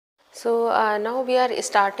So now we are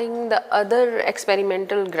starting the other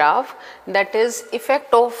experimental graph, that is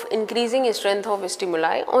effect of increasing strength of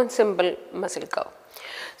stimuli on simple muscle curve.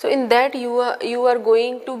 So in that you are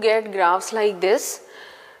going to get graphs like this.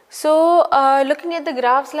 So looking at the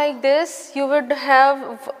graphs like this, you would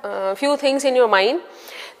have few things in your mind,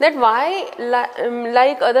 that why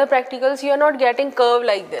like other practicals you are not getting curve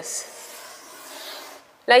like this.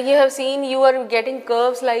 Like you have seen, you are getting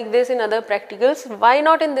curves like this in other practicals. Why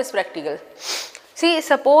not in this practical? See,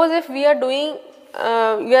 suppose if we are doing,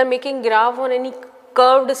 we are making graph on any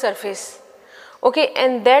curved surface, okay,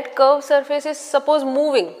 and that curved surface is suppose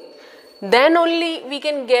moving, then only we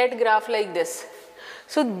can get graph like this.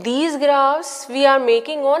 So these graphs we are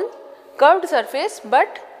making on curved surface,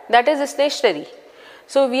 but that is stationary.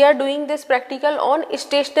 So we are doing this practical on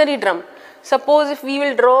stationary drum. Suppose if we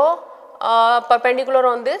will draw perpendicular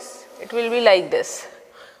on this, it will be like this.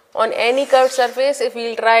 On any curved surface, if we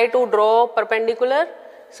will try to draw perpendicular,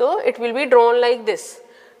 so it will be drawn like this.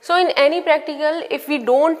 So in any practical, if we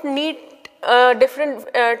don't need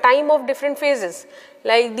different time of different phases,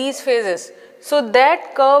 like these phases, so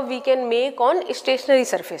that curve we can make on stationary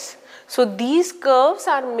surface. So these curves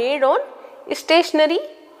are made on stationary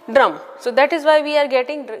drum. So that is why we are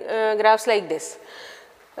getting graphs like this.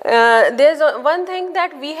 There is one thing,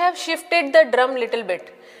 that we have shifted the drum little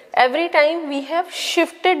bit. Every time we have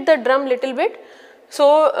shifted the drum little bit,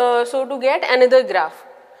 so to get another graph.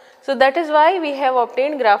 So that is why we have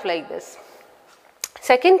obtained graph like this.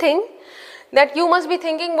 Second thing, that you must be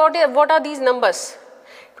thinking what are these numbers,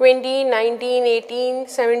 20, 19, 18,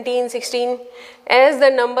 17, 16. As the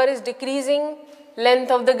number is decreasing, length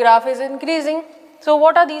of the graph is increasing. So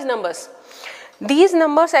what are these numbers? These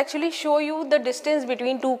numbers actually show you the distance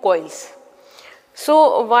between two coils.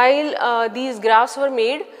 So while these graphs were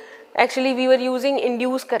made, actually we were using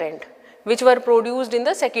induced current which were produced in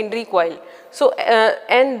the secondary coil. So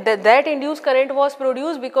and that induced current was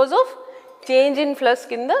produced because of change in flux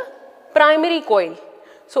in the primary coil.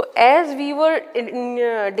 So as we were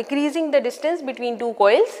decreasing the distance between two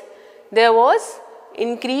coils, there was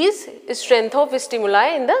increased strength of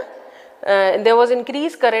stimuli in the there was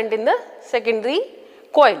increased current in the secondary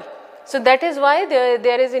coil. So that is why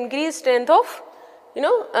there is increased strength of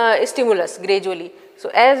stimulus gradually.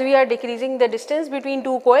 So as we are decreasing the distance between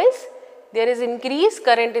two coils, there is increased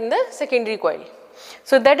current in the secondary coil.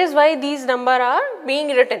 So that is why these numbers are being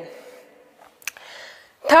written.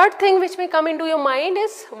 Third thing which may come into your mind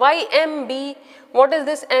is why MB? What is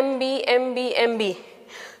this MB, MB, MB?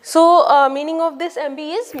 So meaning of this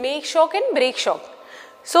MB is make shock and break shock.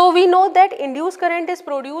 So we know that induced current is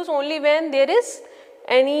produced only when there is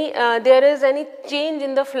any change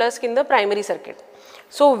in the flux in the primary circuit.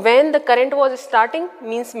 So when the current was starting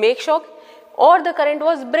means make shock, or the current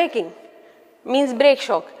was breaking means break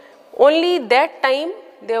shock. Only that time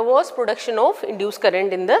there was production of induced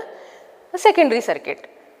current in the secondary circuit.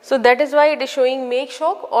 So that is why it is showing make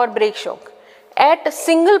shock or break shock. At a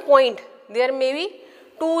single point there may be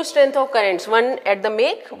two strength of currents, one at the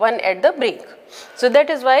make, one at the break. So that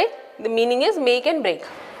is why the meaning is make and break.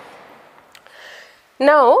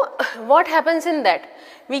 Now what happens in that?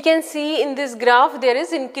 We can see in this graph there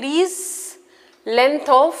is increased length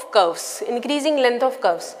of curves, increasing length of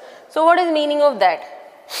curves. So what is meaning of that?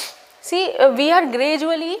 See, we are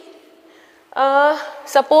gradually,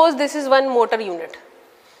 suppose this is one motor unit.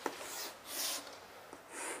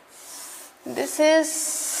 This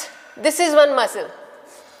is one muscle.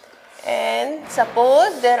 And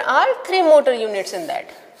suppose there are 3 motor units in that.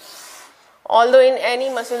 Although in any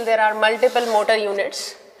muscle there are multiple motor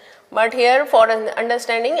units, but here for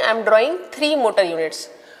understanding I am drawing 3 motor units.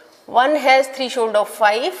 One has threshold of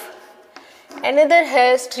 5, another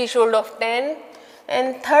has threshold of 10,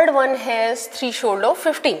 and third one has threshold of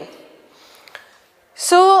 15.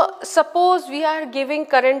 So suppose we are giving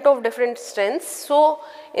current of different strengths. So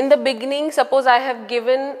in the beginning, suppose I have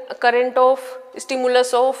given a current of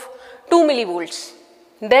stimulus of 2 millivolts.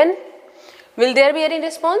 Then will there be any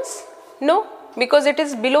response? No, because it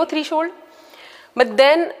is below threshold. But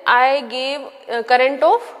then I gave a current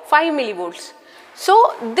of 5 millivolts.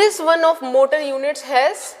 So this one of motor units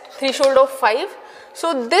has threshold of 5.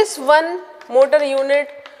 So this one motor unit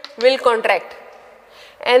will contract,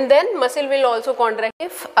 and then muscle will also contract.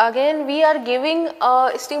 If again we are giving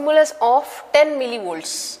a stimulus of 10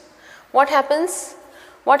 millivolts, what happens?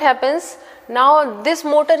 Now this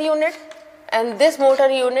motor unit and this motor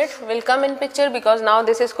unit will come in picture, because now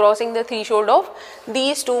this is crossing the threshold of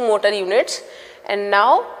these 2 motor units, and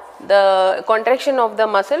now the contraction of the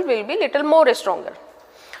muscle will be little more stronger.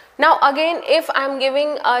 Now again, if I am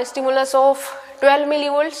giving a stimulus of 12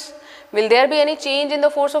 millivolts, Will there be any change in the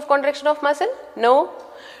force of contraction of muscle? No,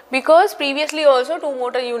 because previously also 2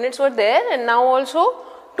 motor units were there, and now also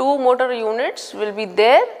 2 motor units will be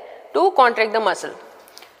there to contract the muscle.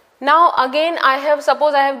 Now again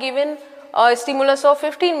suppose I have given a stimulus of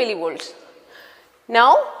 15 millivolts.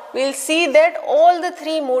 Now we will see that all the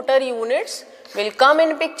 3 motor units will come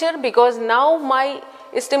in picture, because now my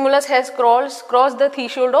stimulus has crossed the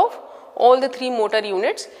threshold of all the 3 motor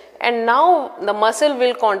units, and now the muscle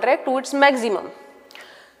will contract to its maximum.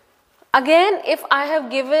 Again, if I have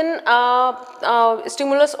given a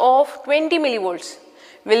stimulus of 20 millivolts,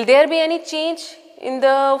 will there be any change in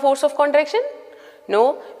the force of contraction?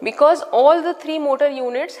 No, because all the 3 motor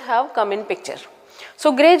units have come in picture.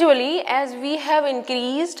 So gradually, as we have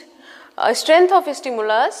increased strength of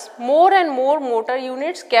stimulus, more and more motor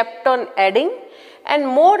units kept on adding, and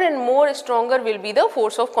more stronger will be the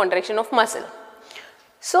force of contraction of muscle.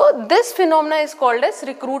 So this phenomena is called as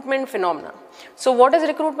recruitment phenomena. So what is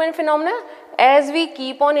recruitment phenomena? As we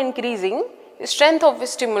keep on increasing strength of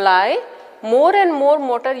stimuli, more and more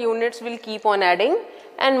motor units will keep on adding,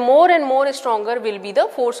 and more stronger will be the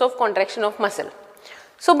force of contraction of muscle.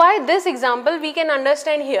 So by this example we can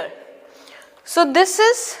understand here. So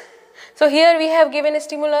here we have given a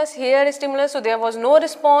stimulus, here a stimulus, so there was no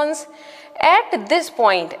response. At this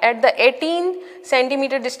point, at the 18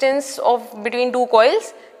 centimeter distance of between 2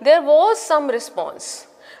 coils, there was some response,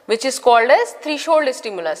 which is called as threshold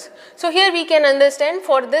stimulus. So here we can understand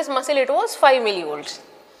for this muscle it was 5 millivolts.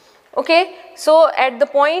 Okay, so at the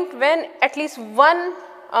point when at least one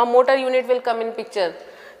motor unit will come in picture,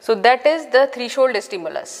 so that is the threshold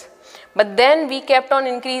stimulus. But then we kept on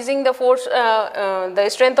increasing the force, the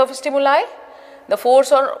strength of stimuli, the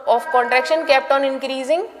force of contraction kept on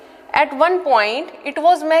increasing. At one point it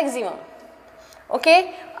was maximum.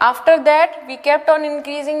 Okay, after that we kept on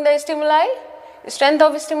increasing the stimuli, strength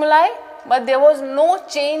of stimuli, but there was no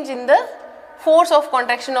change in the force of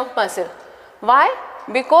contraction of muscle. Why?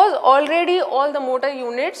 Because already all the motor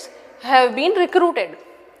units have been recruited,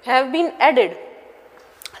 have been added.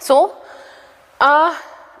 So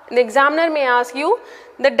the examiner may ask you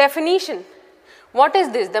the definition. What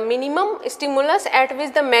is this? The minimum stimulus at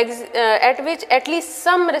which at least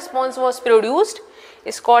some response was produced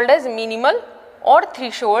is called as minimal or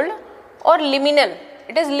threshold or liminal.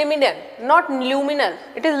 It is liminal, not luminal.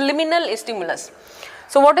 It is liminal stimulus.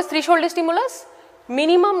 So what is threshold stimulus?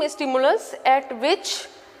 Minimum stimulus at which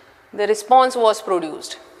the response was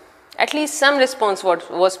produced. At least some response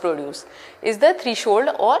was produced is the threshold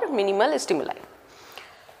or minimal stimuli.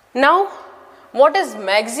 Now, what is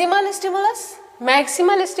maximal stimulus?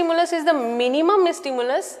 Maximal stimulus is the minimum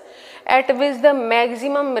stimulus at which the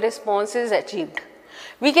maximum response is achieved.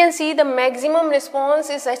 We can see the maximum response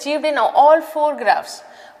is achieved in all 4 graphs,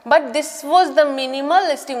 but this was the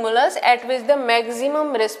minimal stimulus at which the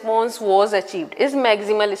maximum response was achieved, is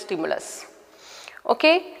maximal stimulus.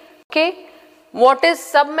 Okay. What is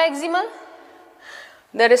submaximal?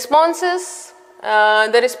 The responses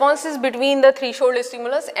between the threshold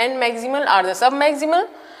stimulus and maximal are the submaximal,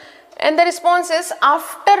 and the responses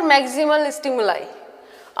after maximal stimuli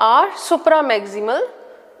are supramaximal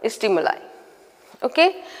stimuli.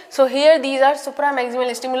 Okay, so here these are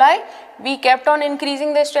supramaximal stimuli. We kept on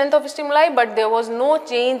increasing the strength of stimuli, but there was no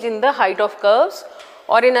change in the height of curves,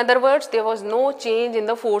 or in other words, there was no change in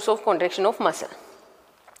the force of contraction of muscle.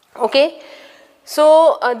 Okay,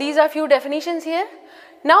 so these are few definitions here.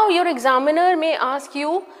 Now your examiner may ask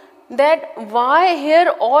you that why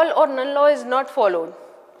here all or none law is not followed.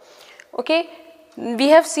 Okay, we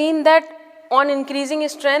have seen that on increasing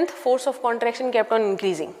strength, force of contraction kept on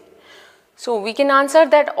increasing. So we can answer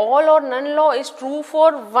that all or none law is true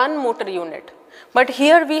for one motor unit, but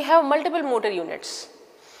here we have multiple motor units.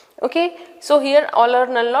 Okay, so here all or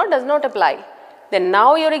none law does not apply. Then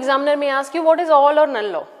now your examiner may ask you what is all or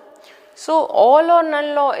none law. So all or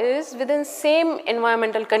none law is within same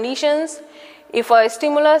environmental conditions. If a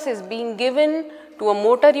stimulus is being given to a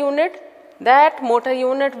motor unit, that motor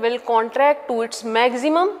unit will contract to its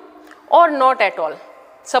maximum or not at all.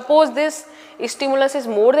 Suppose this stimulus is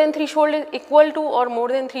more than threshold, equal to or more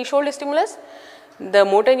than threshold stimulus, the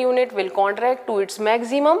motor unit will contract to its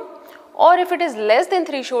maximum, or if it is less than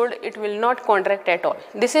threshold, it will not contract at all.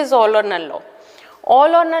 This is all or none law.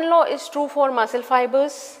 All or none law is true for muscle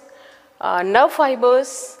fibers, nerve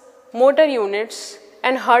fibers, motor units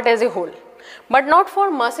and heart as a whole, but not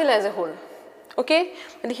for muscle as a whole. Okay,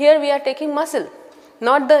 but here we are taking muscle,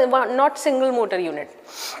 not single motor unit.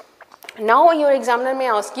 Now your examiner may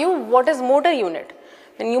ask you what is motor unit.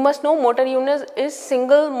 Then you must know motor unit is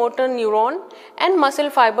single motor neuron and muscle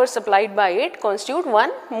fibers supplied by it constitute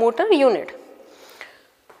one motor unit.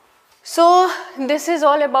 So this is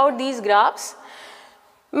all about these graphs.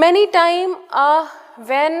 Many time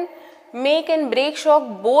when make and break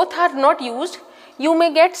shock both are not used, you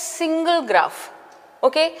may get single graph.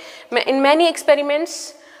 Okay, in many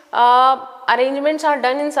experiments arrangements are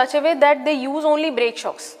done in such a way that they use only break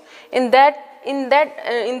shocks. In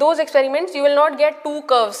those experiments you will not get two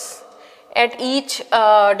curves at each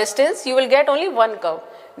distance, you will get only one curve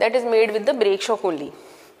that is made with the break shock only.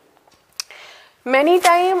 Many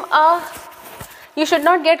time you should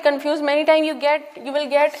not get confused, many time you will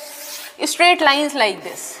get straight lines like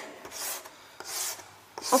this.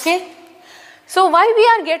 Okay, so why we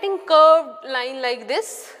are getting curved line like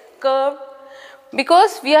this, curved?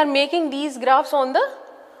 Because we are making these graphs on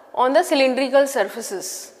the cylindrical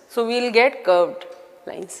surfaces, so we will get curved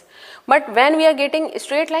lines. But when we are getting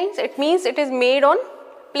straight lines, it means it is made on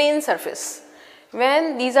plane surface.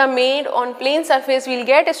 When these are made on plane surface, we will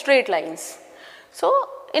get straight lines. So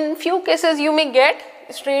in few cases you may get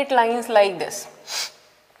straight lines like this.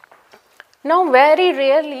 Now very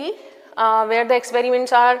rarely where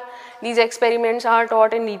the these experiments are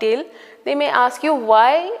taught in detail, they may ask you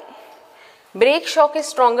why break shock is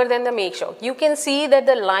stronger than the make shock. You can see that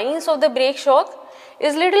the lines of the break shock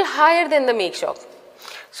is little higher than the make shock.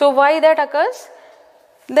 So why that occurs?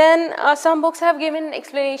 Then some books have given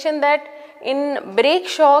explanation that in break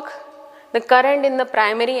shock the current in the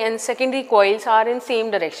primary and secondary coils are in same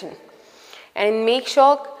direction, and in make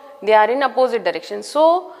shock they are in opposite direction.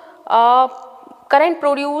 So current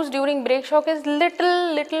produced during break shock is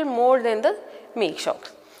little more than the make shock.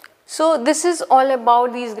 So this is all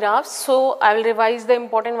about these graphs. So I will revise the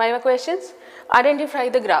important Viva questions. Identify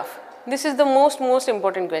the graph. This is the most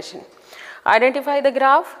important question. Identify the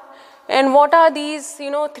graph, and what are these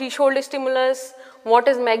threshold stimulus, what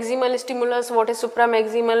is maximal stimulus, what is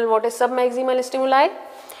supramaximal, what is submaximal stimuli,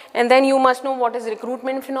 and then you must know what is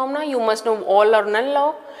recruitment phenomena, you must know all or none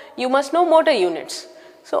law, you must know motor units.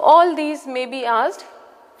 So all these may be asked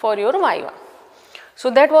for your Viva. So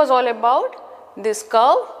that was all about this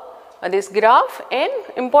curve, this graph, and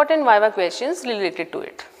important Viva questions related to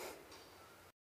it.